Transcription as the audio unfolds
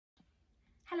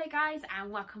Hello guys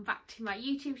and welcome back to my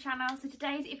YouTube channel. So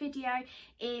today's video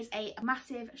is a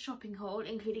massive shopping haul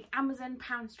including Amazon,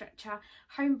 POUNDSTRETCHER,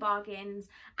 Home Bargains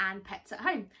and Pets at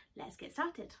Home. Let's get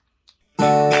started.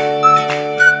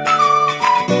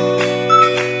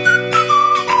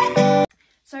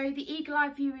 So the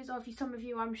eagle-eyed viewers of you, some of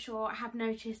you I'm sure have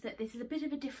noticed that this is a bit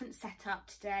of a different setup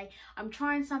today. I'm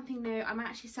trying something new. I'm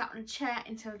actually sat on a chair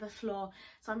instead of the floor,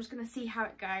 so I'm just going to see how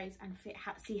it goes and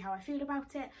see how I feel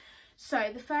about it.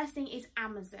 So the first thing is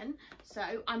Amazon. So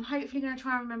I'm hopefully going to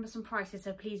try and remember some prices,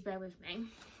 so please bear with me.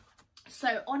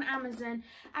 So on Amazon,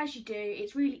 as you do,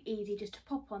 it's really easy just to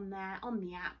pop on there on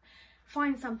the app,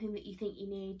 find something that you think you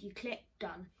need, you click,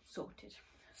 done, sorted.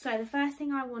 So the first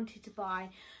thing I wanted to buy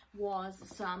was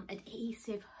some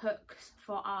adhesive hooks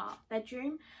for our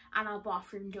bedroom and our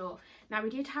bathroom door. Now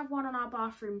we did have one on our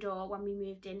bathroom door when we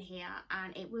moved in here,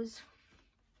 and it was,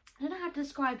 I don't know how to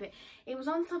describe it. It was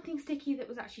on something sticky that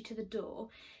was actually to the door.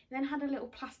 It then had a little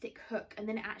plastic hook, and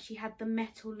then it actually had the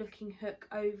metal looking hook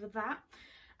over that.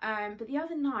 But the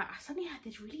other night I suddenly had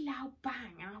this really loud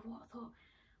bang, and I thought,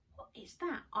 what is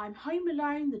that? I'm home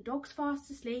alone, the dog's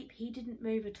fast asleep, he didn't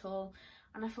move at all.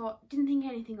 And I thought, didn't think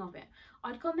anything of it.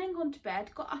 I'd then gone to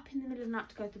bed, got up in the middle of the night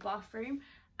to go to the bathroom,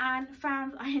 and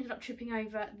found I ended up tripping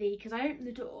over because I opened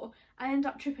the door, I ended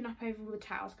up tripping up over all the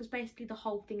towels because basically the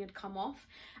whole thing had come off.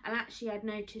 And actually I'd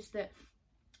noticed that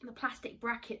the plastic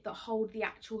bracket that hold the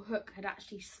actual hook had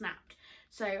actually snapped,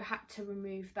 so I had to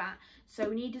remove that. So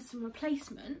we needed some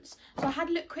replacements. So I had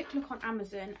a quick look on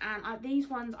Amazon, and these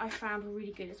ones I found were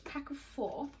really good. It's a pack of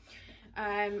 4,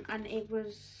 and it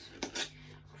was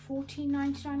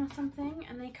 $14.99 or something,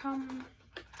 and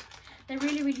they're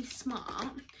really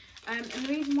smart. And the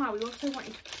reason why we also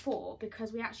wanted 4,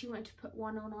 because we actually wanted to put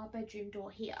one on our bedroom door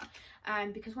here,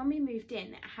 because when we moved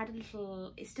in it had a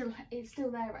little, it's still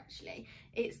there actually,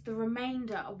 it's the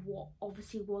remainder of what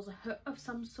obviously was a hook of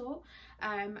some sort,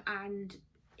 and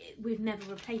we've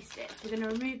never replaced it. So we're going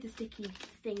to remove the sticky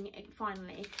thing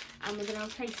finally, and we're going to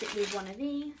replace it with one of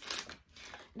these.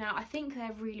 Now I think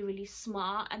they're really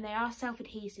smart, and they are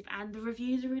self-adhesive, and the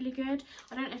reviews are really good.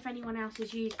 I don't know if anyone else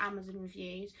has used Amazon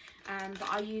reviews, but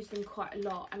I use them quite a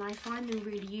lot, and I find them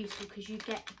really useful because you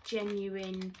get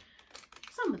genuine,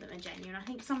 some of them are genuine, I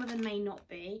think some of them may not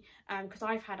be, because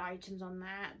I've had items on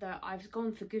there that I've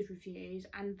gone for good reviews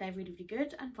and they're really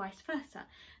good, and vice versa.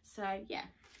 So yeah.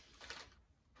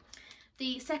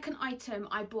 The second item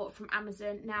I bought from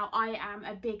Amazon. Now I am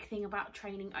a big thing about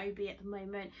training Obi at the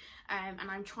moment, and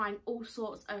I'm trying all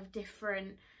sorts of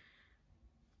different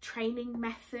training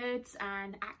methods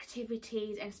and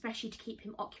activities, and especially to keep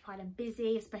him occupied and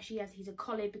busy, especially as he's a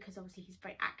college, because obviously he's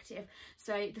very active.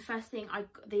 So the first thing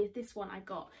this one I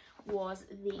got was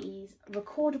these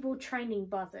recordable training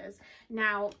buzzers.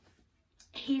 Now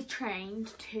he's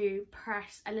trained to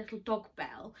press a little dog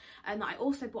bell, and that I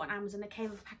also bought on Amazon. It came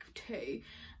with a pack of 2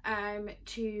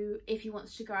 to if he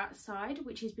wants to go outside,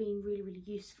 which has been really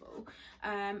useful,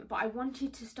 but I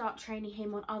wanted to start training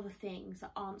him on other things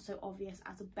that aren't so obvious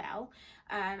as a bell,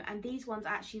 and these ones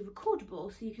are actually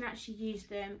recordable, so you can actually use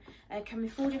them. Come in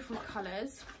 4 different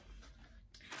colours.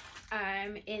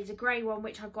 Is a grey one,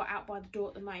 which I've got out by the door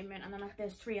at the moment, and then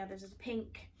there's 3 others. There's a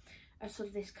pink, a sort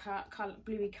of this colour,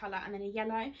 bluey colour, and then a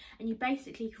yellow, and you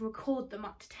basically can record them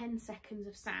up to 10 seconds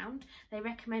of sound. They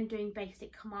recommend doing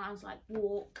basic commands like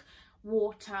walk,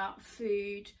 water,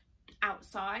 food,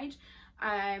 outside,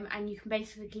 and you can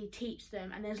basically teach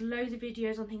them, and there's loads of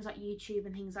videos on things like YouTube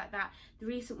and things like that. The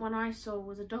recent one I saw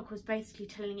was a dog was basically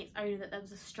telling its owner that there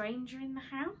was a stranger in the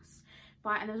house,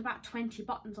 and there was about 20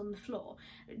 buttons on the floor.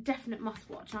 Definite must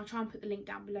watch, and I'll try and put the link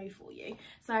down below for you.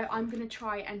 So I'm going to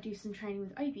try and do some training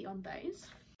with Obi on those.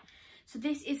 So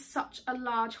this is such a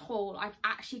large haul. I've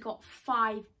actually got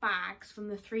 5 bags from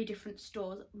the 3 different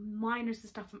stores, minus the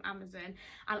stuff from Amazon,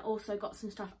 and also got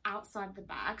some stuff outside the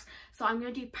bags. So I'm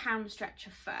going to do POUNDSTRETCHER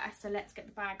first. So let's get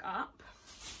the bag up.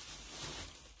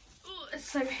 Oh, it's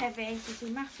so heavy. It's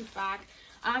a massive bag.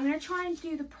 I'm going to try and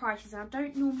do the prices, and I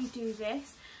don't normally do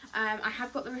this. I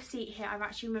have got the receipt here. I've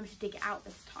actually remembered to dig it out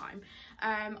this time.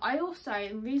 I also,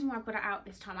 and the reason why I've got it out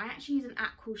this time, I actually use an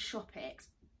app called ShopX.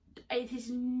 It is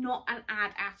not an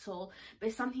ad at all, but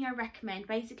it's something I recommend.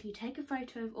 Basically, you take a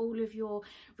photo of all of your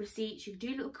receipts, you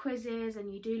do little quizzes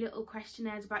and you do little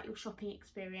questionnaires about your shopping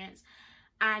experience,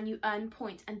 and you earn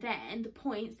points, and then the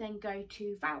points then go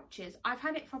to vouchers. I've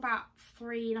had it for about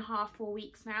 3.5-4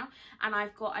 weeks now, and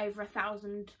I've got over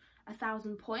 1,000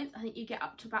 points. I think you get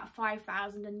up to about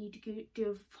 5,000, and you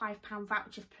do a £5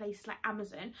 voucher for places like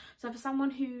Amazon. So for someone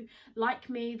who, like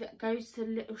me, that goes to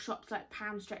little shops like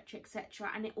POUNDSTRETCHER, etc.,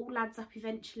 and it all adds up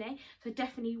eventually, so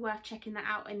definitely worth checking that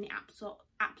out in the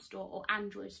App Store or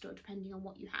Android Store, depending on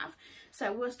what you have.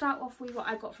 So we'll start off with what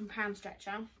I got from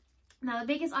POUNDSTRETCHER. Now the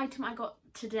biggest item I got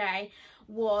today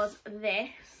was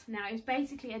this. Now it's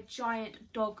basically a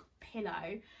giant dog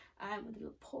pillow with a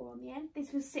little paw on the end.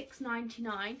 This was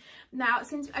 $6.99. Now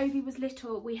since Ovi was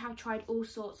little, we have tried all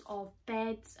sorts of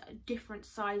beds, different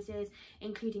sizes,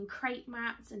 including crepe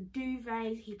mats and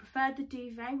duvets. He preferred the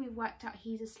duvet. We've worked out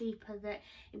he's a sleeper that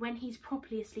when he's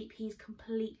properly asleep, he's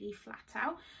completely flat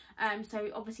out.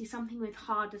 So obviously something with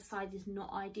harder sides is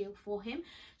not ideal for him.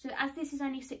 So as this is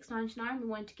only $6.99, we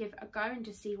wanted to give it a go and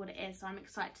just see what it is. So I'm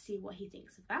excited to see what he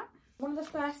thinks of that. One of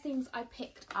the first things I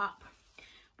picked up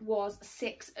was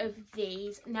 6 of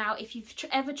these. Now if you've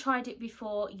ever tried it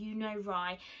before, you know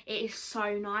why. It is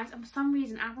so nice, and for some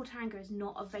reason Apple Tango is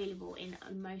not available in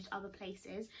most other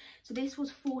places. So this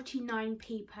was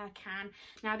 49p per can.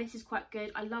 Now this is quite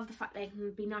good. I love the fact they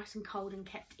can be nice and cold and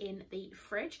kept in the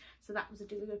fridge, so that was a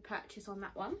good purchase on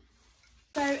that one.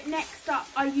 So next up,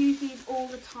 I use these all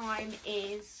the time,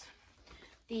 is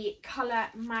the colour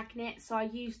magnets. So I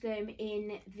use them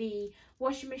in the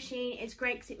washing machine. It's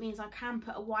great because it means I can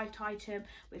put a white item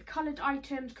with coloured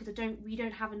items, because we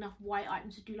don't have enough white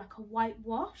items to do like a white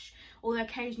wash, although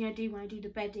occasionally I do when I do the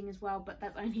bedding as well, but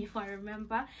that's only if I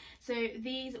remember. So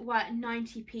these were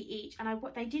 90p each, and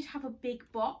they did have a big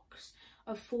box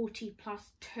of 40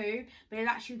 plus 2, but it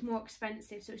actually was more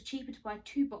expensive, so it's cheaper to buy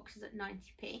 2 boxes at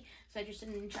 90p. So just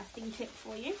an interesting tip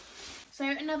for you. So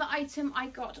another item I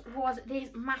got was this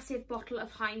massive bottle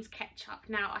of Heinz ketchup.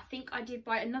 Now I think I did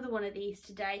buy another one of these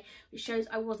today, which shows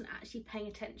I wasn't actually paying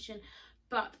attention,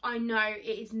 but I know it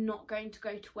is not going to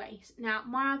go to waste. Now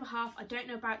my other half, I don't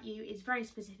know about you, is very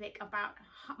specific about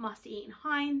must eat in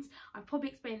Heinz. I've probably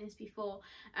explained this before,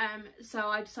 so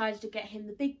I decided to get him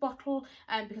the big bottle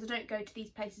because I don't go to these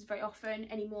places very often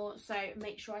anymore, so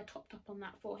make sure I topped up on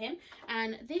that for him.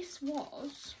 And this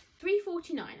was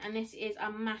 $3.49, and this is a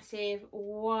massive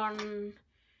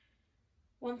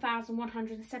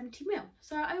 1,170 ml,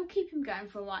 so I will keep him going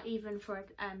for a while, even for a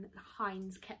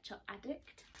Heinz ketchup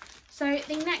addict. So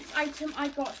the next item I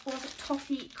got was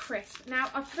toffee crisp. Now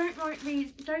I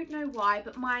don't know why,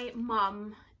 but my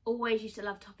mum always used to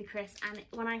love toffee crisp, and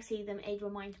when I see them it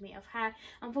reminds me of her.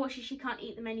 Unfortunately she can't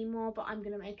eat them anymore, but I'm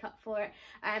going to make up for it.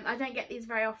 I don't get these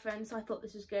very often, so I thought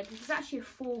this was good. This is actually a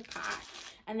 4-pack,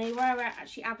 and they were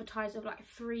actually advertised of like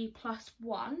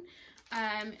 3+1.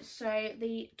 So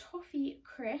the toffee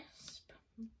crisp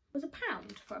was £1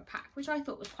 for a pack, which I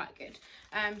thought was quite good.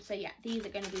 So yeah, these are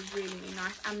going to be really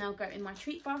nice, and they'll go in my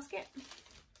treat basket.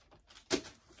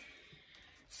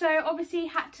 So obviously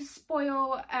had to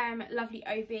spoil lovely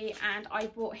Obi, and I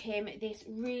bought him this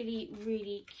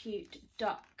really cute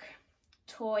duck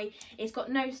toy. It's got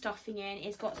no stuffing in,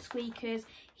 it's got squeakers.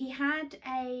 He had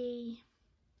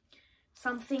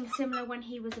something similar when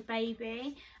he was a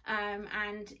baby,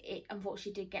 and it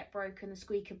unfortunately did get broken. The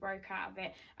squeaker broke out of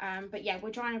it, but yeah,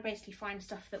 we're trying to basically find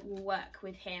stuff that will work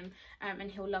with him, and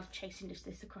he'll love chasing just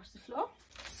this across the floor.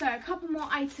 So a couple more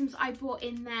items I bought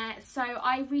in there. So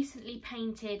I recently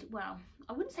painted, well,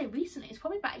 I wouldn't say recently, it's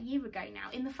probably about a year ago now.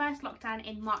 In the first lockdown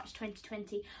in March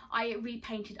 2020, I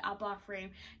repainted our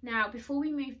bathroom. Now before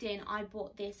we moved in, I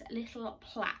bought this little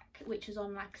plaque, which was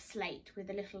on like slate with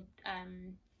a little I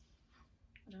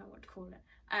don't know what to call it,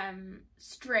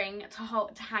 string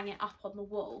to hang it up on the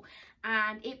wall,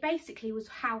 and it basically was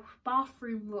how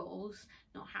bathroom rules,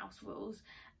 not house rules,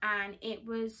 and it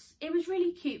was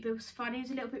really cute, but it was fun. It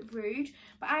was a little bit rude,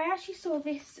 but I actually saw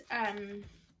this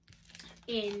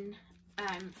in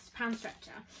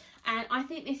POUNDSTRETCHER, and I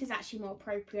think this is actually more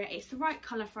appropriate. It's the right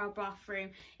colour for our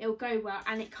bathroom, it'll go well,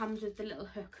 and it comes with the little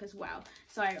hook as well,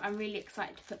 so I'm really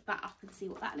excited to put that up and see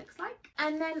what that looks like.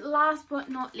 And then last but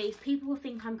not least, people will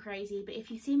think I'm crazy, but if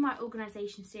you see my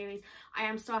organisation series, I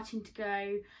am starting to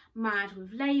go mad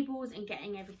with labels and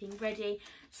getting everything ready.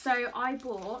 So I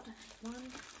bought 1,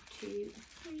 2,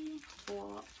 3,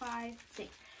 4, 5,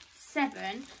 6,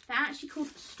 7. They're actually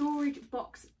called storage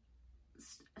box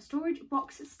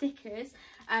stickers,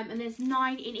 and there's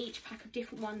 9 in each pack of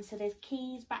different ones. So there's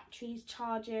keys, batteries,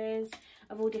 chargers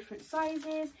of all different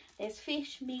sizes. There's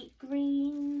fish, meat,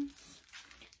 greens.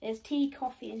 There's tea,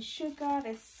 coffee and sugar.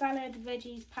 There's salad,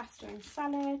 veggies, pasta and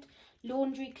salad.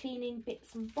 Laundry, cleaning,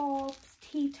 bits and bobs.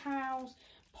 Tea towels,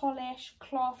 polish,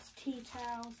 cloths, tea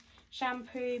towels,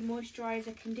 shampoo,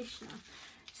 moisturiser, conditioner.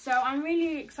 So I'm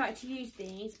really excited to use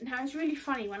these. Now it's really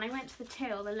funny, when I went to the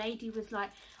till, the lady was like,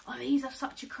 oh, these are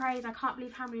such a craze, I can't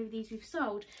believe how many of these we've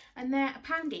sold. And they're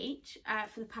 £1 each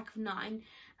for the pack of 9.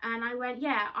 And I went,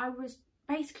 yeah, I was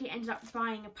basically ended up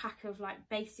buying a pack of like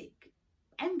basic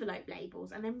envelope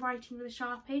labels and then writing with a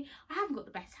Sharpie. I haven't got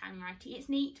the best handwriting. It's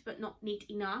neat, but not neat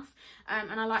enough.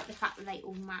 And I like the fact that they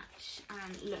all match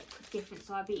and look different,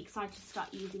 so I'd be excited to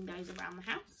start using those around the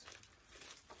house.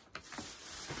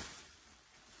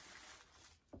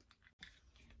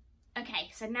 Okay,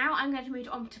 so now I'm going to move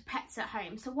on to Pets at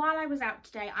Home. So while I was out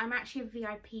today, I'm actually a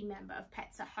VIP member of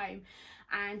Pets at Home,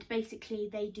 and basically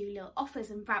they do little offers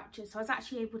and vouchers. So I was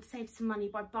actually able to save some money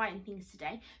by buying things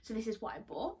today. So this is what I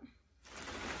bought.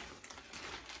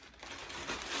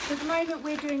 So at the moment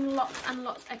we're doing lots and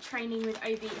lots of training with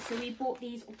Obi. So we bought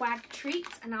these WAG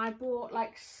treats, and I bought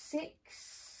like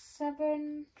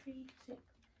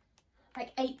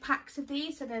 8 packs of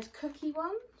these. So there's cookie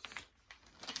ones,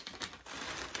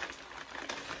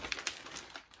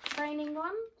 training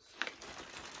ones,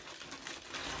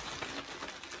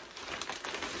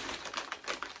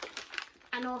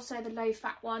 and also the low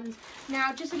fat ones.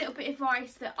 Now, just a little bit of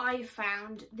advice that I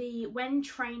found, when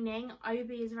training,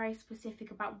 Obi is very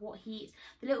specific about what he eats.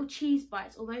 The little cheese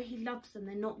bites, although he loves them,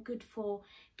 they're not good for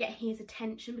getting his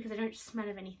attention because they don't smell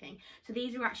of anything. So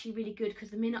these are actually really good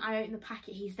because the minute I open the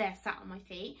packet, he's there sat on my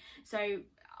feet. So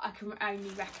I can only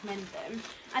recommend them.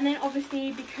 And then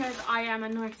obviously, because I am a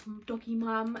nice doggy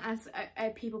mum, as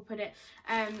people put it,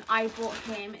 I bought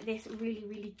him this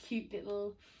really cute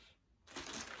little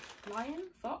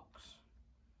fox.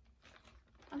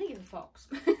 I think it's a fox.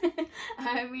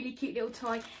 A really cute little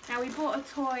toy. Now, we bought a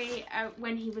toy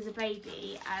when he was a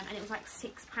baby, and it was like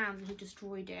 £6 and he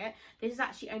destroyed it. This is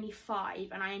actually only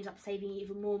 £5, and I ended up saving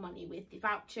even more money with the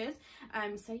vouchers.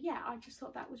 So yeah, I just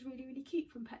thought that was really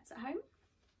cute from Pets at Home.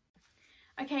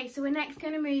 Okay, so we're next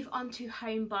going to move on to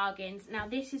Home Bargains. Now,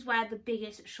 this is where the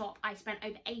biggest shop. I spent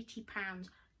over £80,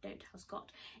 don't tell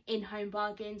Scott, in Home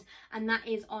Bargains, and that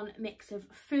is on a mix of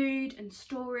food and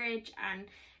storage and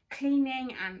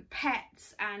cleaning and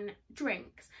pets and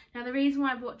drinks. Now, the reason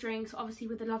why I bought drinks, obviously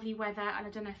with the lovely weather, and I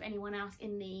don't know if anyone else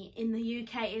in the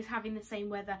UK is having the same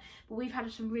weather, but we've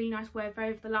had some really nice weather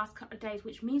over the last couple of days,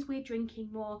 which means we're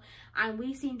drinking more, and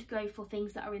we seem to go for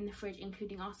things that are in the fridge,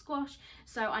 including our squash.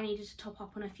 So I needed to top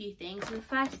up on a few things. So the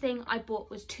first thing I bought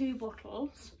was 2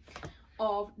 bottles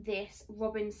of this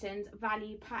Robinson's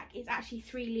value pack. It's actually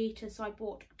 3 litres, so I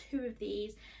bought 2 of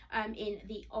these in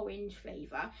the orange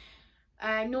flavour.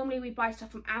 Normally we buy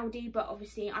stuff from Aldi, but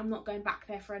obviously I'm not going back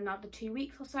there for another 2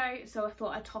 weeks or so, so I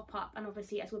thought I'd top up. And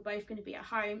obviously, as we're both going to be at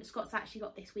home, Scott's actually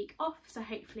got this week off, so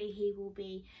hopefully he will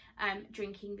be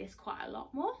drinking this quite a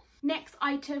lot more. Next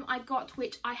item I got,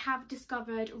 which I have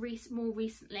discovered more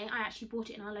recently, I actually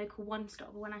bought it in our local one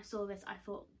stop, but when I saw this I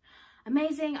thought,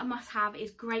 amazing, a must have, is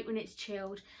great when it's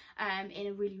chilled in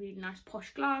a really nice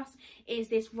posh glass, is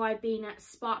this Ribena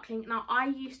sparkling. Now, I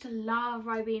used to love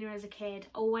Ribena as a kid,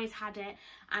 always had it,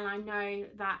 and I know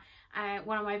that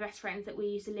one of my best friends that we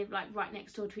used to live like right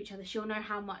next door to each other, she'll know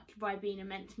how much Ribena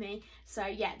meant to me. So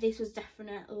yeah, this was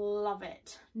definite love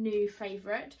it, new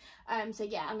favourite. So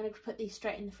yeah, I'm going to put these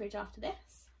straight in the fridge after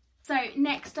this. So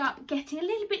next up, getting a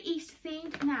little bit Easter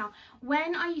themed. Now,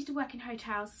 when I used to work in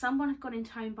hotels, someone had gone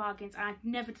into Home Bargains, and I'd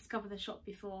never discovered the shop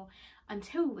before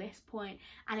until this point,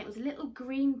 and it was a little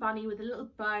green bunny with a little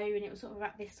bow, and it was sort of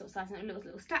like this sort of size, and a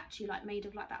little statue like made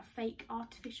of like that fake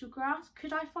artificial grass.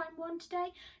 Could I find one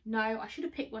today? No, I should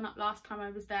have picked one up last time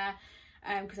I was there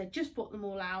because I just bought them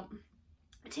all out.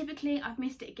 Typically I've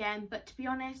missed it again, but to be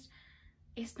honest,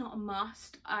 it's not a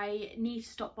must. I need to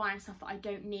stop buying stuff that I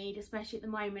don't need, especially at the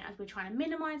moment as we're trying to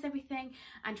minimise everything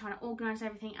and trying to organise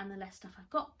everything, and the less stuff I've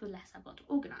got, the less I've got to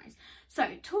organise. So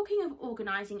talking of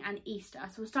organising and Easter,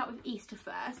 so we'll start with Easter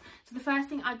first. So the first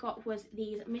thing I got was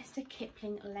these Mr.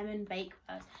 Kipling lemon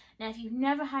bakewells. Now, if you've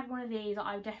never had one of these,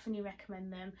 I would definitely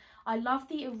recommend them. I love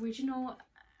the original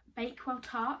Bakewell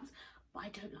tarts, but I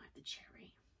don't like the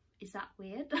cherry. Is that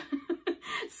weird?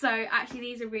 So actually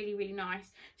these are really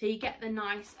nice. So you get the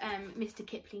nice Mr.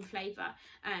 Kipling flavour,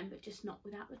 but just not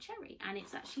without the cherry, and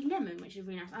it's actually lemon, which is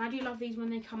really nice. And I do love these when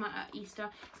they come out at Easter.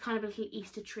 It's kind of a little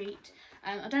Easter treat.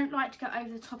 I don't like to go over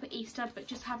the top at Easter, but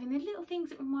just having the little things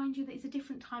that remind you that it's a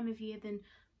different time of year than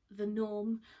the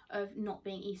norm of not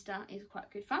being Easter is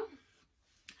quite good fun.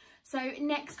 So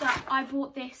next up, I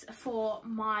bought this for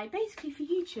basically for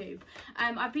YouTube.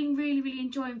 I've been really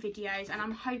enjoying videos, and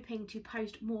I'm hoping to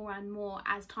post more and more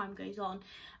as time goes on.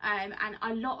 And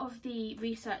a lot of the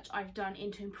research I've done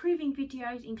into improving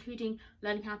videos, including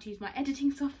learning how to use my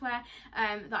editing software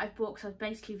that I've bought, because I was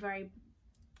basically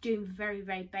doing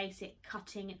very basic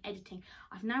cutting and editing.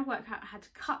 I've now worked out how to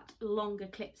cut longer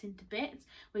clips into bits,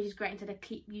 which is great, instead of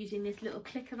keep using this little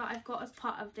clicker that I've got as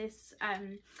part of this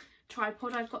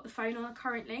tripod I've got the phone on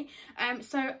currently.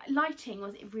 So lighting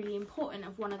was really important,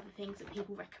 of one of the things that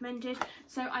people recommended.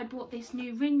 So I bought this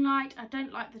new ring light. I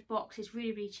don't like the box, it's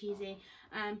really cheesy,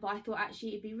 but I thought actually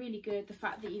it'd be really good, the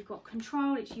fact that you've got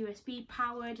control, it's USB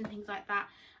powered and things like that.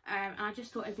 And I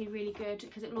just thought it'd be really good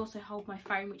because it will also hold my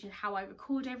phone, which is how I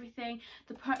record everything.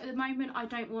 At the moment I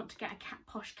don't want to get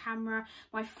a posh camera.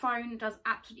 My phone does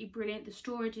absolutely brilliant, the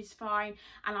storage is fine,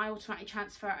 and I automatically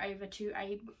transfer it over to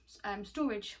a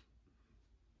storage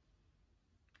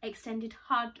extended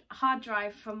hard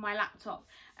drive from my laptop,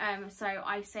 so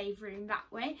I save room that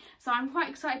way. So I'm quite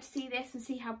excited to see this and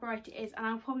see how bright it is, and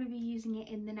I'll probably be using it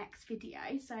in the next video,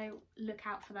 so look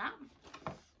out for that.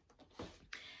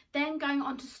 Then going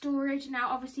on to storage. Now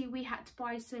obviously we had to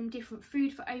buy some different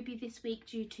food for Obi this week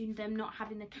due to them not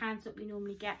having the cans that we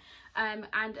normally get, and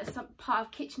as some part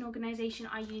of kitchen organisation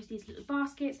I use these little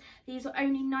baskets. These are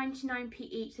only 99p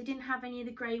each. They didn't have any of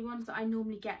the grey ones that I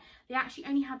normally get. They actually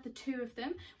only had the two of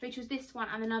them, which was this one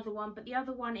and another one, but the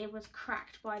other one, it was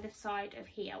cracked by the side of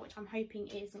here, which I'm hoping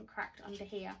isn't cracked under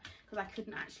here because I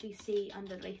couldn't actually see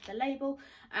underneath the label.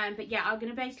 But yeah, I'm going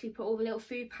to basically put all the little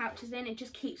food pouches in. It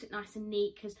just keeps it nice and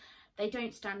neat because they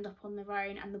don't stand up on their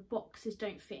own, and the boxes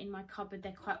don't fit in my cupboard.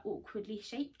 They're quite awkwardly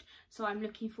shaped, so I'm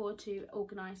looking forward to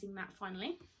organising that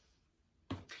finally.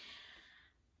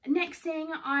 Next thing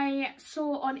I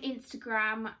saw on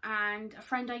Instagram, and a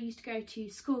friend I used to go to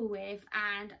school with,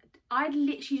 and I'd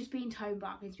literally just been to Home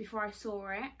Bargains before I saw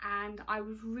it, and I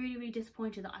was really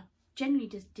disappointed that I generally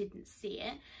just didn't see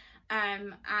it.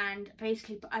 And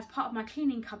basically, as part of my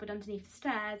cleaning cupboard underneath the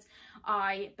stairs,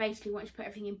 I basically wanted to put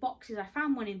everything in boxes. I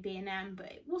found one in B&M, but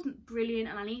it wasn't brilliant,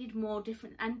 and I needed more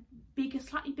different and bigger,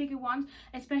 slightly bigger ones,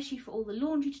 especially for all the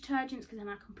laundry detergents, because then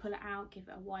I can pull it out, give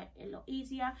it a wipe a lot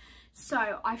easier.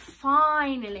 So I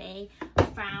finally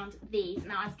found these.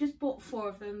 Now I've just bought 4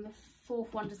 of them. The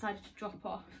 4th one decided to drop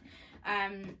off.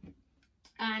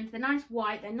 And they're nice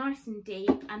white, they're nice and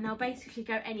deep, and they'll basically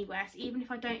go anywhere. So even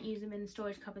if I don't use them in the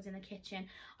storage cupboards in the kitchen,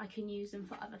 I can use them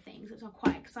for other things, which I'm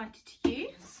quite excited to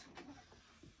use.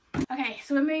 Okay,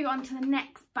 so we'll move on to the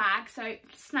next bag. So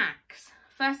snacks.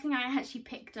 First thing I actually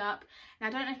picked up,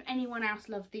 and I don't know if anyone else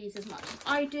loved these as much as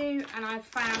I do, and I've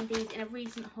found these in a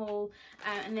recent haul,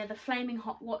 and they're the Flaming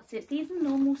Hot Wotsits. These are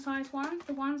normal size ones.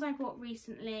 The ones I bought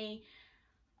recently,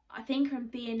 I think, are in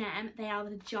B&M. They are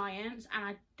the giants,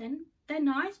 and they're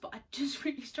nice, but I just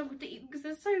really struggle to eat them because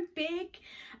they're so big,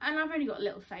 and I've only got a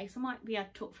little face. I might be able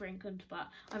to talk for England, but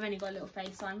I've only got a little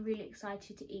face, so I'm really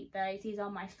excited to eat those. These are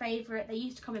my favourite. They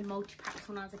used to come in multi-packs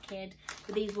when I was a kid,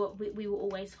 but these were we were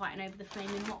always fighting over the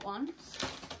Flaming Hot ones.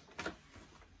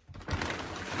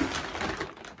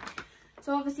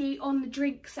 So obviously on the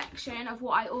drink section of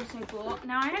what I also bought,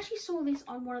 now I actually saw this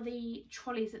on one of the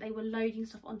trolleys that they were loading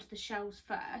stuff onto the shelves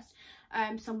first,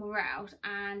 somewhere else,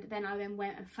 and then I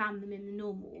went and found them in the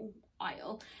normal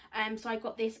aisle. So I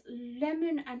got this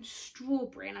lemon and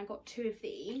strawberry, and I got 2 of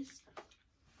these.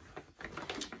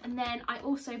 And then I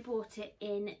also bought it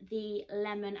in the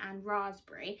lemon and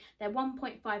raspberry. They're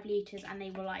 1.5 litres, and they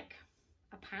were like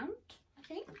 £1, I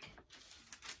think.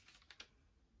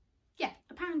 Yeah,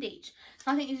 £1 each. So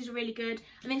I think this is really good,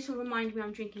 and this will remind me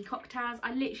I'm drinking cocktails.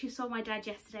 I literally saw my dad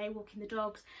yesterday walking the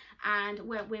dogs, and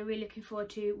we're really looking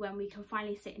forward to when we can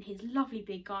finally sit in his lovely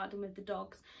big garden with the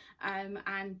dogs,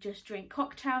 and just drink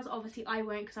cocktails. Obviously I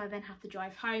won't, because I then have to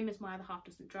drive home as my other half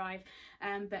doesn't drive,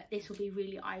 but this will be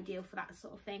really ideal for that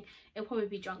sort of thing. It'll probably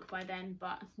be drunk by then,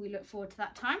 but we look forward to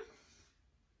that time.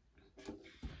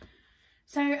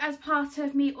 So as part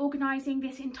of me organising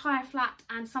this entire flat,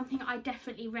 and something I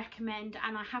definitely recommend,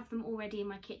 and I have them already in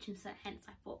my kitchen, so hence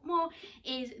I bought more,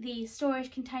 is these storage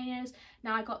containers.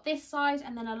 Now I got this size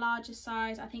and then a larger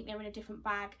size. I think they're in a different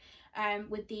bag,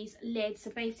 with these lids.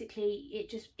 So basically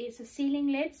it's a sealing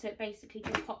lid, so it basically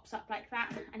just pops up like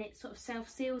that, and it sort of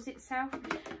self-seals itself.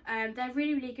 They're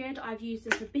really good. I've used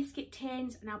them for biscuit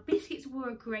tins. Now biscuits were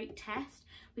a great test.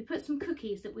 We put some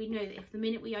cookies that we know that if the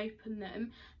minute we open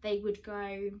them, they would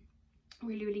go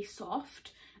really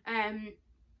soft.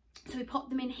 So we popped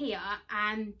them in here,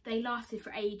 and they lasted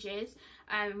for ages.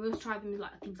 We also tried them with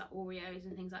things like Oreos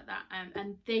and things like that,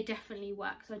 and they definitely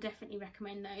work, so I definitely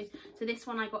recommend those. So this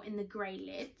one I got in the grey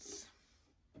lids.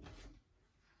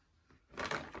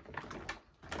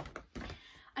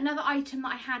 Another item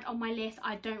that I had on my list,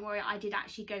 don't worry, I did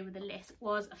actually go with the list,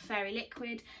 was a fairy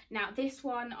liquid. Now this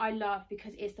one I love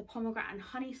because it's the pomegranate and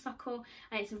honeysuckle,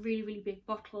 and it's a really big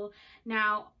bottle.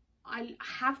 Now I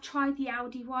have tried the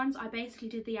Aldi ones. I basically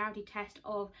did the Aldi test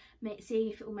of seeing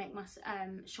if it will make my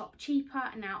shop cheaper.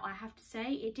 Now I have to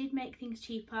say it did make things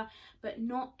cheaper, but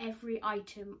not every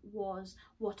item was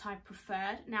what I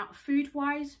preferred. Now food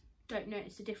wise, don't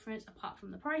notice the difference apart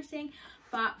from the pricing.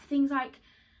 But things like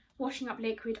washing up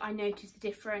liquid, I noticed the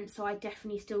difference, so I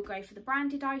definitely still go for the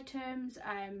branded items.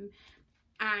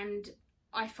 And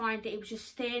I find that it was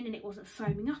just thin and it wasn't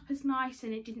foaming up as nice,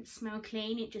 and it didn't smell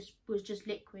clean. It just was just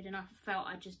liquid, and I felt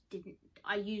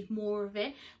I used more of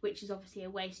it, which is obviously a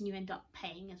waste, and you end up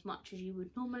paying as much as you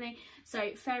would normally.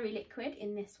 So Fairy Liquid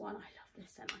in this one, I love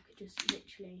this scent. I could just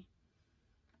literally,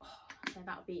 so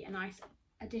that would be a nice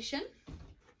addition.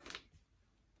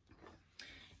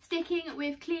 Sticking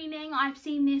with cleaning, I've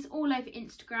seen this all over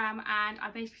Instagram, and I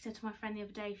basically said to my friend the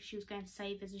other day she was going to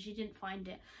save this and she didn't find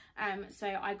it.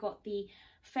 So I got the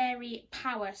Fairy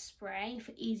Power Spray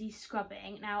for easy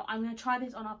scrubbing. Now I'm going to try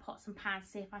this on our pots and pans,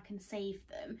 see if I can save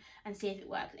them and see if it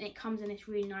works. And it comes in this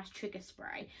really nice trigger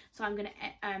spray. So I'm going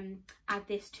to add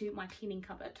this to my cleaning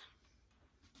cupboard.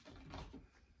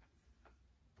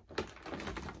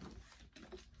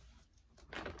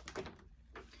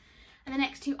 And the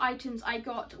next two items I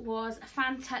got was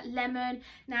Fanta Lemon.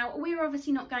 Now, we're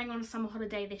obviously not going on a summer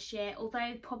holiday this year,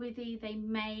 although probably they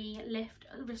may lift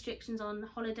restrictions on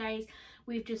holidays.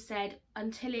 We've just said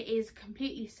until it is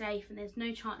completely safe and there's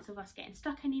no chance of us getting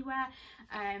stuck anywhere,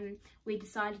 we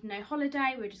decided no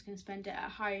holiday, we're just going to spend it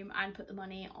at home and put the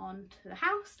money on to the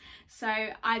house. So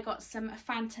I got some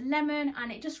Fanta Lemon,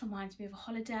 and it just reminds me of a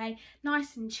holiday,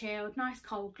 nice and chilled, nice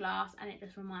cold glass, and it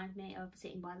just reminds me of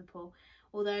sitting by the pool.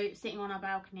 Although sitting on our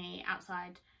balcony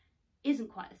outside isn't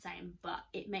quite the same, but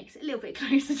it makes it a little bit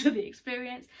closer to the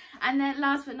experience. And then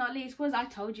last but not least was, I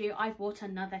told you, I bought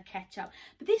another ketchup,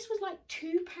 but this was like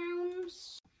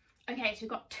 £2. Okay, so we've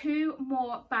got two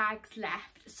more bags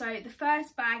left. So the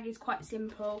first bag is quite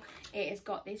simple. It has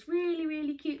got this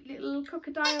really cute little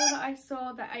crocodile that I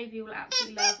saw that Ovie will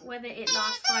absolutely love. Whether it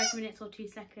lasts 5 minutes or 2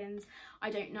 seconds, I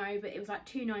don't know, but it was like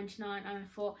 £2.99, and I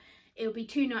thought it'll be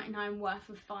 £2.99 worth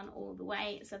of fun all the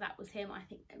way. So that was him. I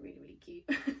think they're really cute.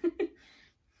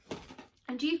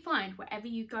 And do you find wherever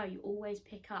you go, you always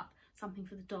pick up something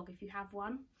for the dog if you have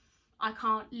one? I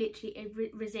can't literally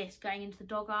resist going into the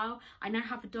dog aisle. I now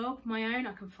have a dog of my own.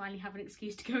 I can finally have an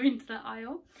excuse to go into that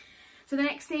aisle. So the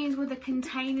next things were the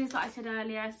containers that I said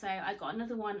earlier. So I got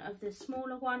another one of the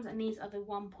smaller ones, and these are the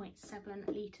 1.7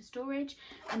 litre storage.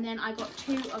 And then I got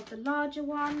two of the larger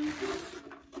ones,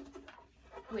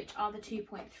 which are the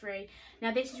 2.3.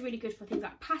 Now this is really good for things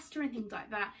like pasta and things like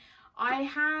that. I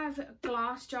have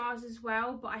glass jars as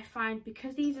well, but I find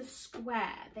because these are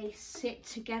square, they sit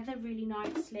together really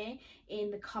nicely in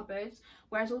the cupboards,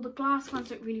 whereas all the glass ones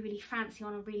look really fancy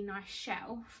on a really nice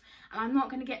shelf. And I'm not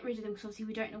going to get rid of them because obviously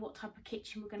we don't know what type of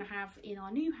kitchen we're going to have in our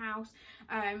new house.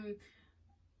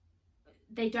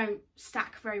 They don't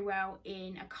stack very well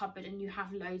in a cupboard, and you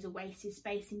have loads of wasted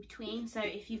space in between. So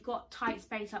if you've got tight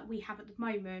space like we have at the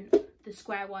moment, the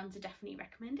square ones are definitely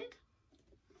recommended.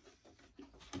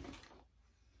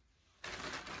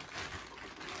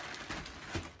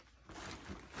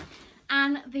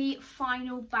 And the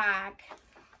final bag.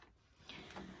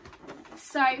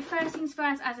 So first things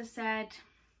first, as I said,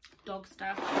 dog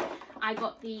stuff. I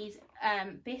got these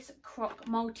Bis Croc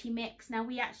multi-mix. Now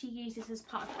we actually use this as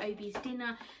part of Ovie's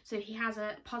dinner. So he has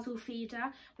a puzzle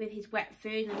feeder with his wet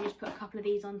food, and we just put a couple of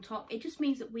these on top. It just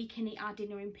means that we can eat our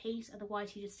dinner in peace, otherwise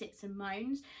he just sits and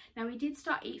moans. Now we did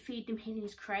start feeding him in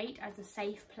his crate as a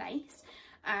safe place,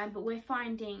 but we're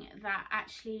finding that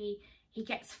actually he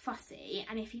gets fussy,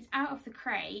 and if he's out of the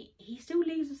crate, he still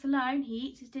leaves us alone. He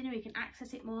eats his dinner, he can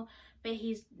access it more, but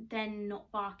he's then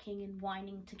not barking and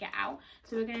whining to get out.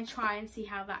 So we're going to try and see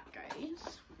how that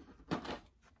goes.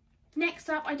 Next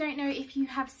up, I don't know if you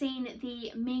have seen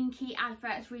the Minky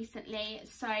adverts recently.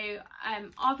 So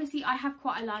obviously I have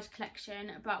quite a large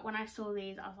collection, but when I saw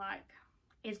these, I was like,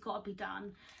 it's got to be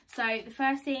done. So the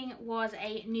first thing was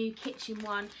a new kitchen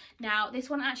one. Now this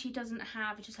one actually doesn't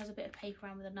have, it just has a bit of paper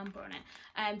around with a number on it.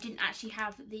 Didn't actually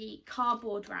have the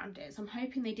cardboard around it, so I'm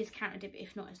hoping they discounted it, but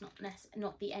if not, it's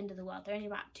not the end of the world. They're only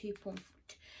about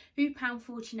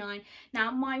 £2.49. Now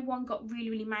my one got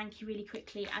really manky really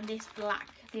quickly, and this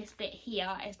bit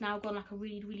here has now gone like a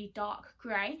really dark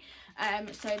grey.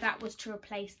 So that was to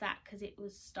replace that because it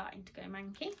was starting to go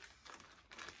manky.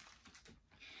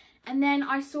 And then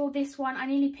I saw this one. I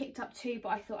nearly picked up two, but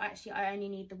I thought actually I only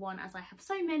need the one as I have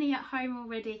so many at home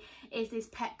already. Is this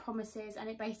Pet Promises, and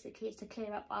it basically is to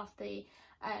clear up after the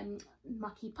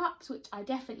mucky pups, which I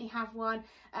definitely have one.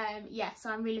 Yeah,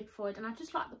 so I'm really looking forward, and I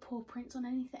just like the paw prints on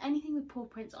anything with paw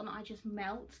prints on it, I just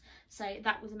melt. So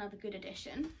that was another good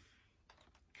addition.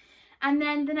 And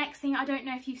then the next thing, I don't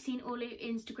know if you've seen all of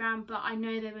Instagram, but I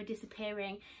know they were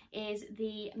disappearing, is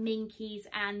the Minkies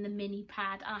and the mini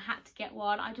pad. And I had to get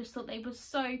one. I just thought they were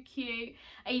so cute,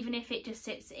 even if it just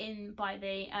sits in by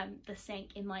the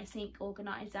sink, in my sink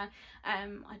organizer.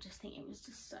 I just think it was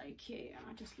just so cute, and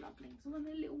I just love them. So when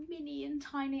they're little mini and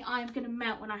tiny, I'm gonna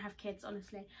melt when I have kids.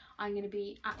 Honestly, I'm gonna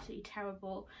be absolutely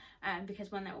terrible,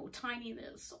 because when they're all tiny,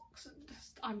 the socks, and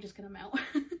I'm just gonna melt.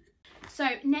 So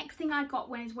next thing I got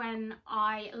when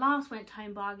I last went to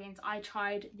Home Bargains, I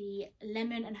tried the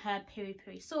lemon and herb piri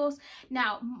piri sauce.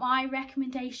 Now my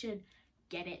recommendation,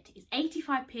 get it, is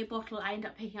 85p a bottle. I ended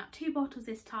up picking up 2 bottles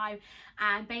this time,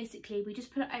 and basically we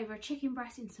just put it over a chicken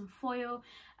breast in some foil,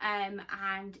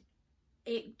 and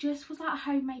it just was like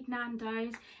homemade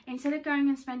Nando's. Instead of going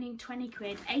and spending 20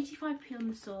 quid, 85p on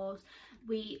the sauce.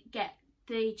 We get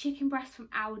the chicken breast from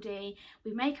Aldi,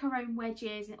 we make our own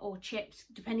wedges or chips,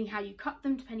 depending how you cut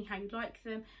them, depending how you like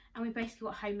them, and we basically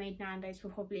got homemade Nando's for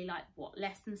probably like, what,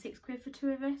 less than 6 quid for 2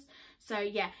 of us. So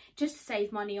yeah, just to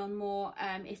save money on more,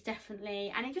 it's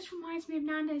definitely, and it just reminds me of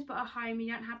Nando's but at home.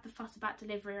 You don't have the fuss about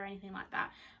delivery or anything like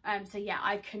that. So yeah,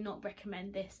 I cannot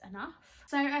recommend this enough.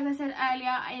 So as I said earlier,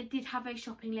 I did have a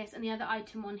shopping list, and the other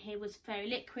item on here was Fairy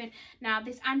Liquid. Now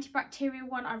this antibacterial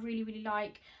one I really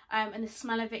like, and the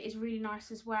smell of it is really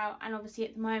nice as well. And obviously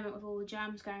at the moment with all the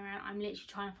germs going around, I'm literally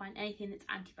trying to find anything that's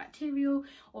antibacterial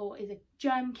or is a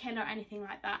germ killer or anything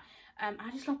like that.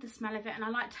 I just love the smell of it, and I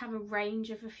like to have a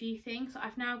range of a few things. So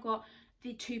I've now got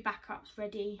the 2 backups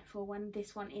ready for when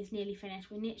this one is nearly finished.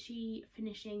 We're literally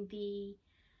finishing the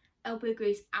elbow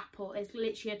grease apple. There's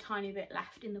literally a tiny bit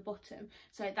left in the bottom,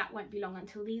 so that won't be long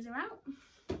until these are out.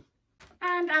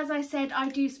 And as I said, I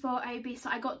do spoil Obi,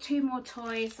 so I got 2 more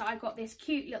toys. So I got this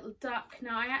cute little duck.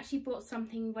 Now I actually bought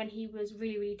something when he was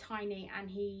really tiny,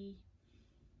 and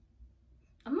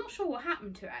I'm not sure what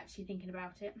happened to it, actually, thinking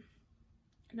about it.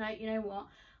 No, you know what,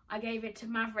 I gave it to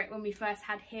Maverick when we first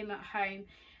had him at home,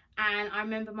 and I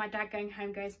remember my dad going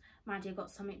home, goes, Maddie, I've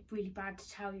got something really bad to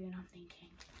tell you. And I'm thinking,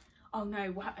 oh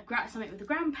no, what, something with the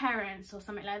grandparents or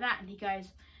something like that. And he goes,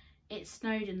 it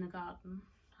snowed in the garden.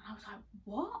 And I was like,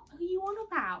 what are you on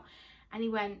about? And he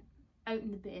went,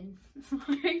 open the bin. So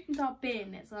I opened our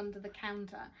bin, it's under the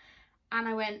counter, and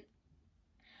I went,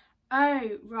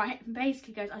 oh right. And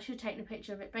basically goes, I should have taken a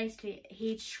picture of it. Basically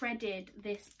he'd shredded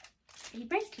this, he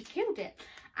basically killed it,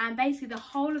 and basically the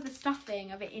whole of the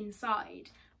stuffing of it inside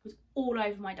was all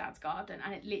over my dad's garden,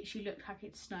 and it literally looked like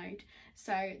it snowed.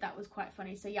 So that was quite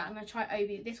funny. So yeah, I'm going to try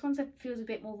Obi. This one feels a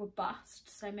bit more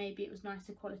robust, so maybe it was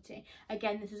nicer quality.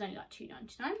 Again, this is only like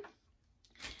 $2.99.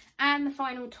 And the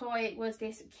final toy was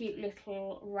this cute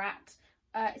little rat.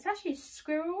 It's actually a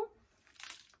squirrel.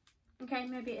 Okay,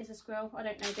 maybe it is a squirrel, I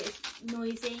don't know, but it's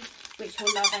noisy, which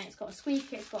he'll love, and it's got a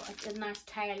squeaker, it's got a nice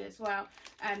tail as well.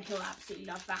 He'll absolutely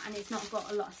love that, and it's not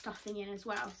got a lot of stuffing in as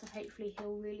well, so hopefully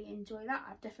he'll really enjoy that.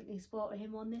 I've definitely spoiled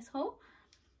him on this haul.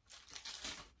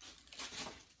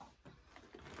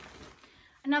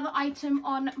 Another item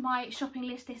on my shopping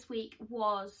list this week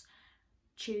was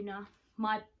tuna.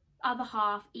 My other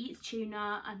half eats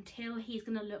tuna until he's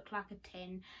going to look like a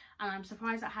tin, and I'm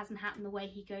surprised that hasn't happened the way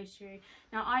he goes through.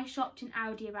 Now I shopped in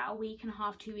Aldi about a week and a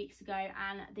half, 2 weeks ago,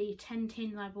 and the 10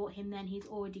 tins I bought him then he's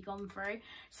already gone through.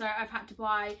 So I've had to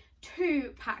buy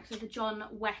 2 packs of the John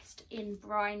West in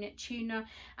brine tuna,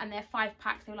 and they're 5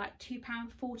 packs. They're like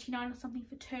 £2.49 or something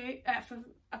for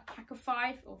a pack of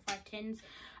 5 or 5 tins.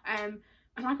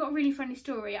 And I got a really funny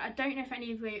story. I don't know if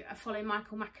any of you follow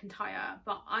Michael McIntyre,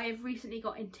 but I have recently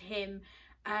got into him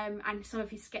and some of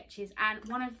his sketches, and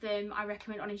one of them I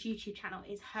recommend on his YouTube channel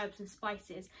is Herbs and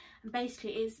Spices, and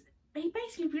basically he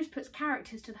basically just puts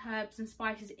characters to the herbs and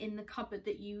spices in the cupboard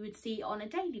that you would see on a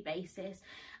daily basis,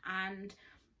 and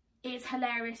it's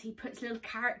hilarious. He puts little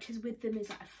characters with them. It's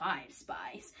like a 5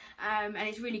 spice, and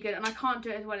it's really good, and I can't do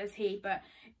it as well as he, but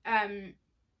and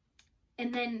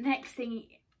then next thing,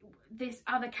 this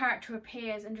other character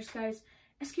appears and just goes,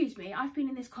 excuse me, I've been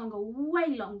in this Congo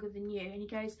way longer than you. And he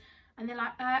goes, and they're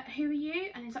like, who are you?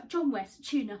 And it's like, John West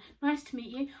tuna, nice to meet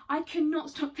you. I cannot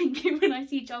stop thinking when I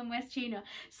see John West tuna.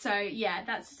 So yeah,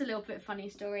 that's just a little bit funny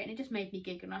story, and it just made me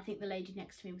giggle. And I think the lady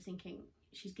next to me was thinking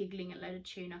she's giggling at a load of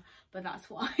tuna, but that's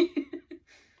why.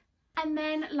 And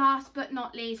then last but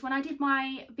not least, when I did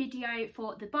my video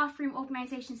for the bathroom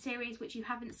organisation series, which you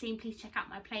haven't seen, please check out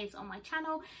my playlist on my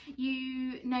channel,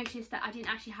 you noticed that I didn't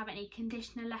actually have any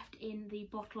conditioner left in the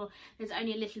bottle. There's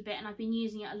only a little bit, and I've been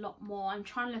using it a lot more. I'm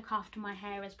trying to look after my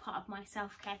hair as part of my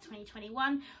self-care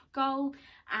 2021 goal,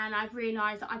 and I've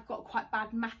realised that I've got quite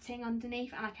bad matting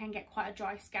underneath, and I can get quite a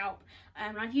dry scalp.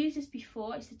 I've used this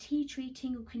before. It's the Tea Tree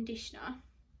Tingle Conditioner,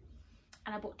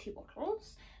 and I bought 2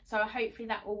 bottles. So hopefully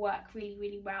that will work really,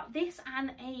 really well. This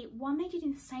and one they did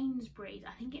in Sainsbury's,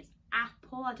 I think it's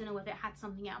apple, I don't know whether it had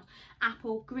something else,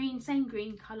 apple green, same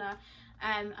green colour.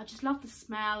 I just love the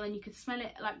smell, and you could smell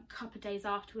it like a couple of days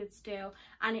afterwards still,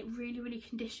 and it really, really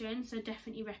conditions, so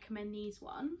definitely recommend these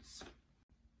ones.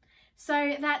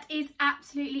 So that is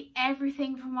absolutely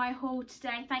everything from my haul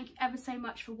today. Thank you ever so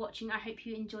much for watching. I hope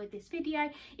you enjoyed this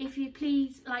video. If you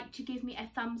please like to give me a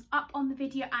thumbs up on the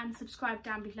video and subscribe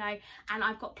down below, and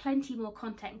I've got plenty more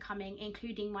content coming,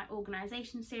 including my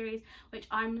organisation series, which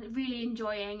I'm really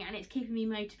enjoying, and it's keeping me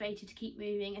motivated to keep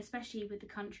moving, especially with the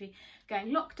country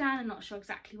going lockdown. I'm not sure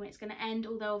exactly when it's going to end,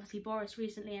 although obviously Boris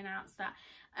recently announced that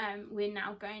we're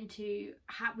now going to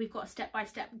we've got a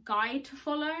step-by-step guide to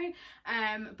follow,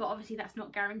 but obviously that's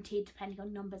not guaranteed depending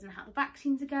on numbers and how the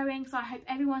vaccines are going. So I hope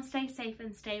everyone stays safe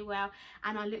and stay well,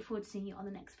 and I look forward to seeing you on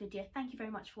the next video. Thank you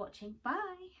very much for watching.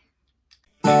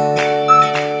 Bye.